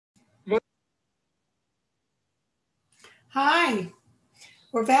Hi,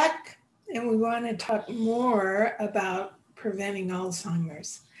 we're back and we want to talk more about preventing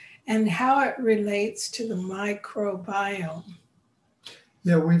Alzheimer's and how it relates to the microbiome.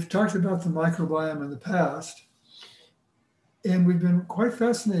 Yeah, we've talked about the microbiome in the past, and we've been quite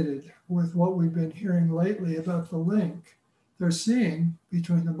fascinated with what we've been hearing lately about the link they're seeing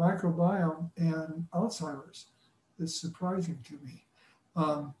between the microbiome and Alzheimer's. It's surprising to me.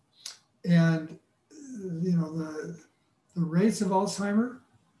 And, you know, the rates of Alzheimer's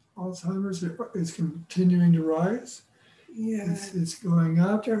is continuing to rise. Yeah, it's going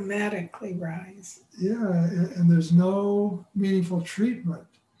up. Dramatically rise. Yeah, and there's no meaningful treatment.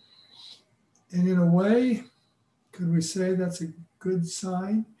 And in a way, could we say that's a good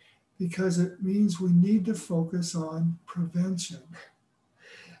sign? Because it means we need to focus on prevention.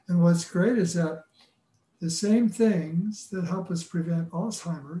 And what's great is that the same things that help us prevent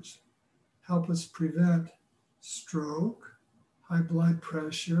Alzheimer's help us prevent stroke, high blood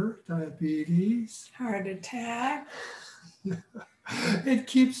pressure, diabetes, heart attack. It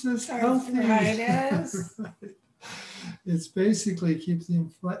keeps us healthy. Arthritis. Right. It's basically keeps the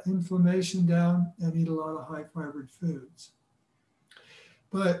inflammation down and eat a lot of high fibered foods.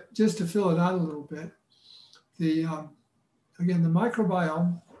 But just to fill it out a little bit, again, the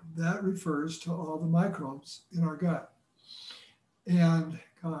microbiome, that refers to all the microbes in our gut. And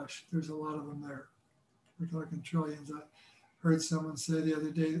gosh, there's a lot of them there. We're talking trillions. I heard someone say the other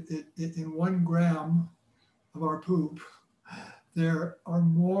day, in 1 gram of our poop, there are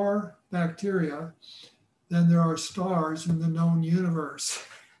more bacteria than there are stars in the known universe.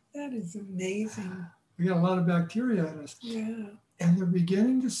 That is amazing. We got a lot of bacteria in us. Yeah. And they're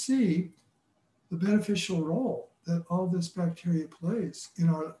beginning to see the beneficial role that all this bacteria plays in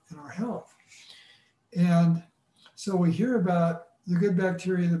our health. And so we hear about the good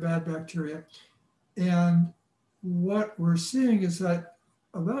bacteria, the bad bacteria. And what we're seeing is that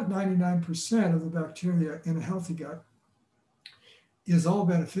about 99% of the bacteria in a healthy gut is all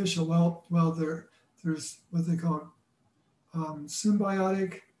beneficial. Well, there's what they call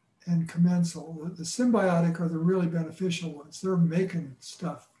symbiotic and commensal. The symbiotic are the really beneficial ones. They're making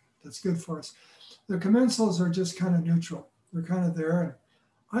stuff that's good for us. The commensals are just kind of neutral. They're kind of there. And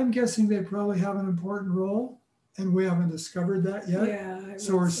I'm guessing they probably have an important role, and we haven't discovered that yet. Yeah,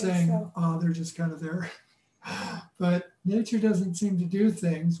 so we're saying, they're just kind of there. But nature doesn't seem to do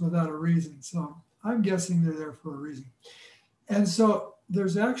things without a reason. So I'm guessing they're there for a reason. And so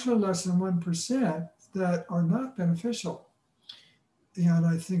there's actually less than 1% that are not beneficial. And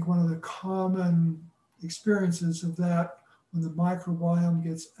I think one of the common experiences of that when the microbiome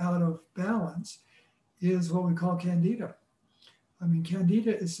gets out of balance is what we call candida. I mean,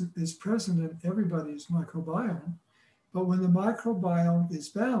 candida is present in everybody's microbiome, but when the microbiome is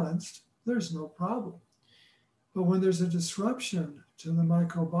balanced, there's no problem. But when there's a disruption to the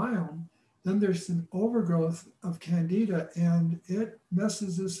microbiome, then there's an overgrowth of candida, and it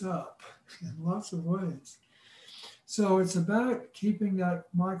messes us up in lots of ways. So it's about keeping that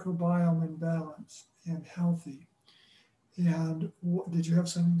microbiome in balance and healthy. And did you have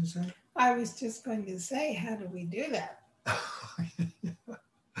something to say? I was just going to say, how do we do that?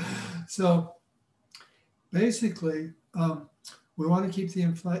 So basically, we want to keep the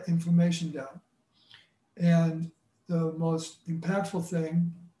inflammation down. And the most impactful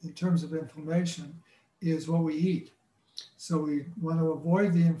thing in terms of inflammation is what we eat. So we want to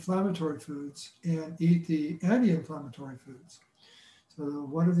avoid the inflammatory foods and eat the anti-inflammatory foods. So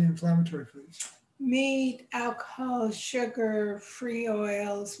what are the inflammatory foods? Meat, alcohol, sugar, free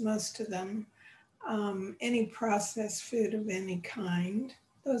oils, most of them. Any processed food of any kind.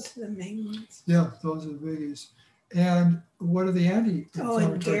 Those are the main ones. Yeah, those are the biggies. And what are the anti-inflammatory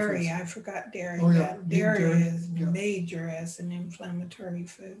and dairy. foods? I forgot dairy. Oh, yeah. Dairy is major as an inflammatory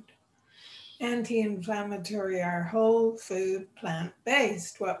food. Anti-inflammatory are whole food,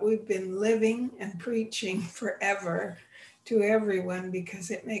 plant-based, what we've been living and preaching forever to everyone because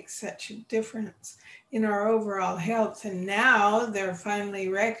it makes such a difference in our overall health. And now they're finally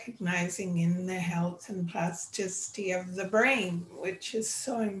recognizing in the health and plasticity of the brain, which is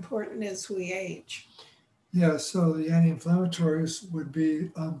so important as we age. Yeah, so the anti-inflammatories would be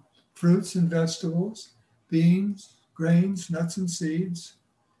fruits and vegetables, beans, grains, nuts and seeds.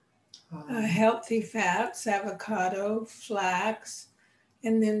 Healthy fats, avocado, flax,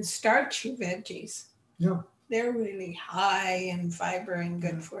 and then starchy veggies. Yeah. They're really high in fiber and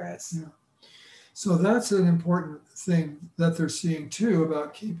good for us. Yeah. So that's an important thing that they're seeing too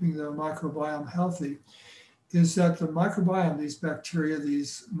about keeping the microbiome healthy, is that the microbiome, these bacteria,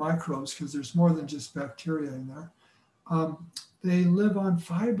 these microbes, because there's more than just bacteria in there, They live on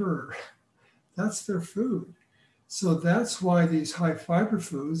fiber. That's their food. So that's why these high fiber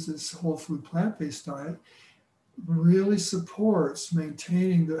foods, this whole food plant-based diet, really supports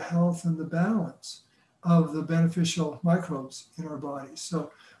maintaining the health and the balance of the beneficial microbes in our bodies.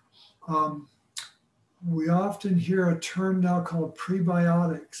 So we often hear a term now called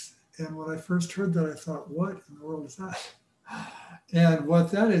prebiotics. And when I first heard that, I thought, what in the world is that? And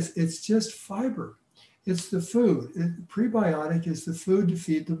what that is, it's just fiber. It's the food. Prebiotic is the food to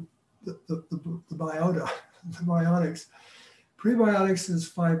feed the biota, the biotics. Prebiotics is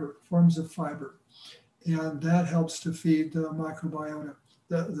fiber, forms of fiber. And that helps to feed the microbiota,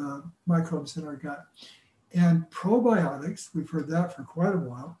 the microbes in our gut. And probiotics, we've heard that for quite a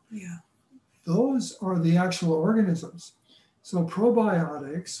while. Yeah. Those are the actual organisms. So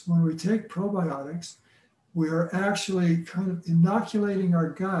probiotics, when we take probiotics, we are actually kind of inoculating our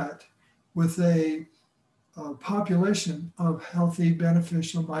gut with a population of healthy,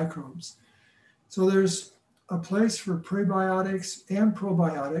 beneficial microbes. So there's a place for prebiotics and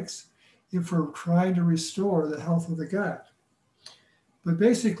probiotics if we're trying to restore the health of the gut. But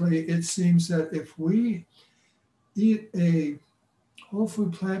basically, it seems that if we eat a whole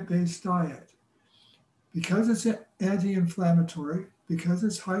food plant-based diet, because it's anti-inflammatory, because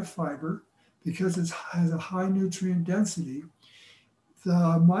it's high fiber, because it has a high nutrient density, the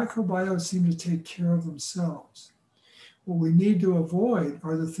microbiota seem to take care of themselves. What we need to avoid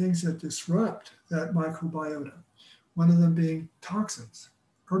are the things that disrupt that microbiota, one of them being toxins,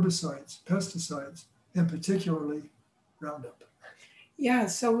 herbicides, pesticides, and particularly Roundup. Yeah,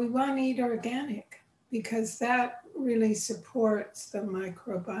 so we want to eat organic because that really supports the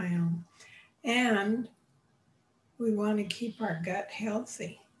microbiome. And we want to keep our gut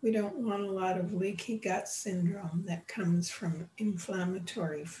healthy. We don't want a lot of leaky gut syndrome that comes from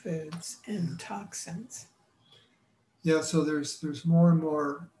inflammatory foods and toxins. Yeah, so there's more and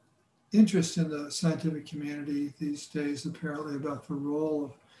more interest in the scientific community these days, apparently, about the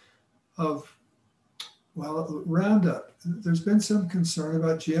role of Roundup. There's been some concern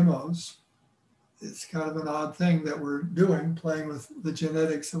about GMOs. It's kind of an odd thing that we're doing, playing with the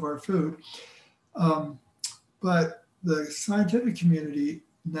genetics of our food. But the scientific community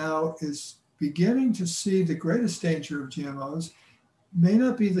now is beginning to see the greatest danger of GMOs may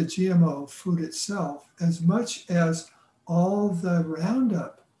not be the GMO food itself as much as all the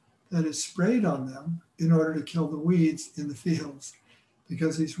Roundup that is sprayed on them in order to kill the weeds in the fields,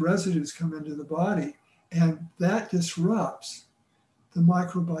 because these residues come into the body and that disrupts the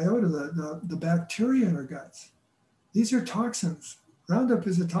microbiota, the bacteria in our guts. These are toxins. Roundup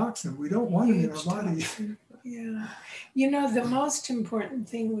is a toxin. We don't want it in our body. Yeah. You know, the most important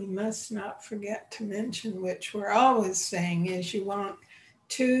thing we must not forget to mention, which we're always saying, is you want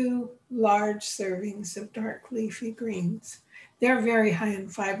 2 large servings of dark leafy greens. They're very high in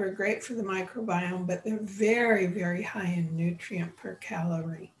fiber, great for the microbiome, but they're very, very high in nutrient per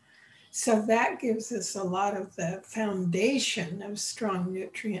calorie. So that gives us a lot of the foundation of strong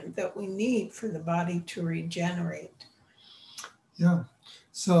nutrient that we need for the body to regenerate. Yeah.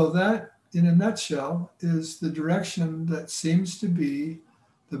 So that, in a nutshell, is the direction that seems to be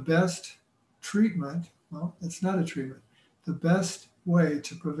the best treatment. Well, it's not a treatment. The best way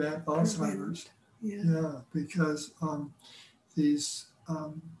to prevent Alzheimer's. Yeah, because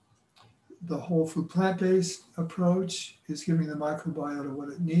the whole food plant-based approach is giving the microbiota what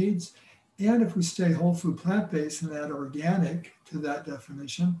it needs. And if we stay whole food plant-based and add organic to that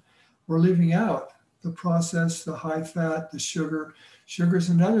definition, we're leaving out the processed, the high fat, the sugar. Sugar is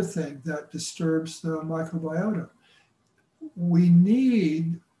another thing that disturbs the microbiota. We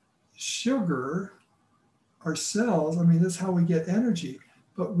need sugar ourselves. I mean, that's how we get energy.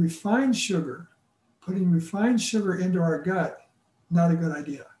 But refined sugar, putting refined sugar into our gut, not a good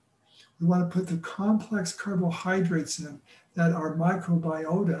idea. We want to put the complex carbohydrates in that our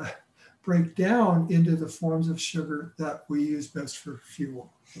microbiota break down into the forms of sugar that we use best for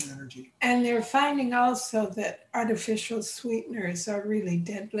fuel and energy. And they're finding also that artificial sweeteners are really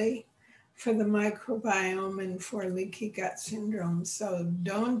deadly for the microbiome and for leaky gut syndrome. So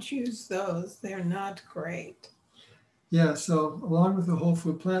don't use those. They're not great. Yeah, so along with the whole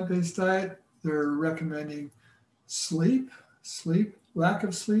food plant-based diet, they're recommending sleep. Lack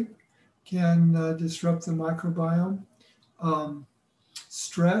of sleep can disrupt the microbiome.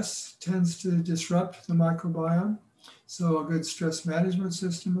 Stress tends to disrupt the microbiome. So a good stress management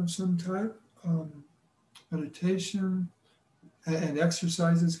system of some type, meditation, and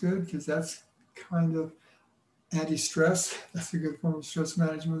exercise is good because that's kind of anti-stress. That's a good form of stress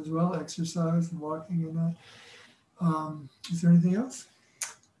management as well, exercise and walking and that. Is there anything else?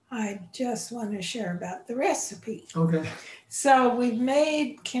 I just want to share about the recipe. Okay. So we've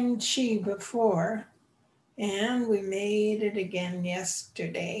made kimchi before, and we made it again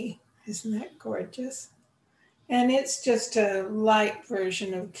yesterday. Isn't that gorgeous? And it's just a light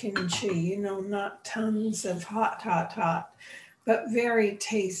version of kimchi, not tons of hot, but very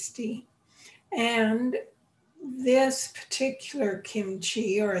tasty. And this particular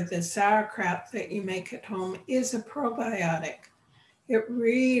kimchi or the sauerkraut that you make at home is a probiotic. It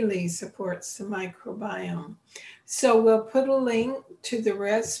really supports the microbiome. So we'll put a link to the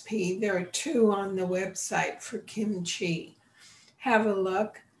recipe. There are 2 on the website for kimchi. Have a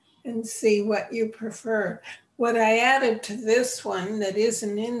look and see what you prefer. What I added to this one that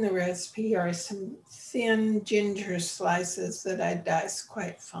isn't in the recipe are some thin ginger slices that I dice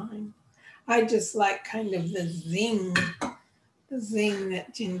quite fine. I just like kind of the zing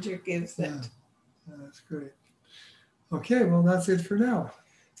that ginger gives it. Yeah, that's great. Okay, well, that's it for now.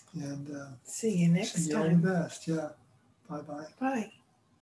 And see you next see you time. all the best. Yeah. Bye-bye. Bye.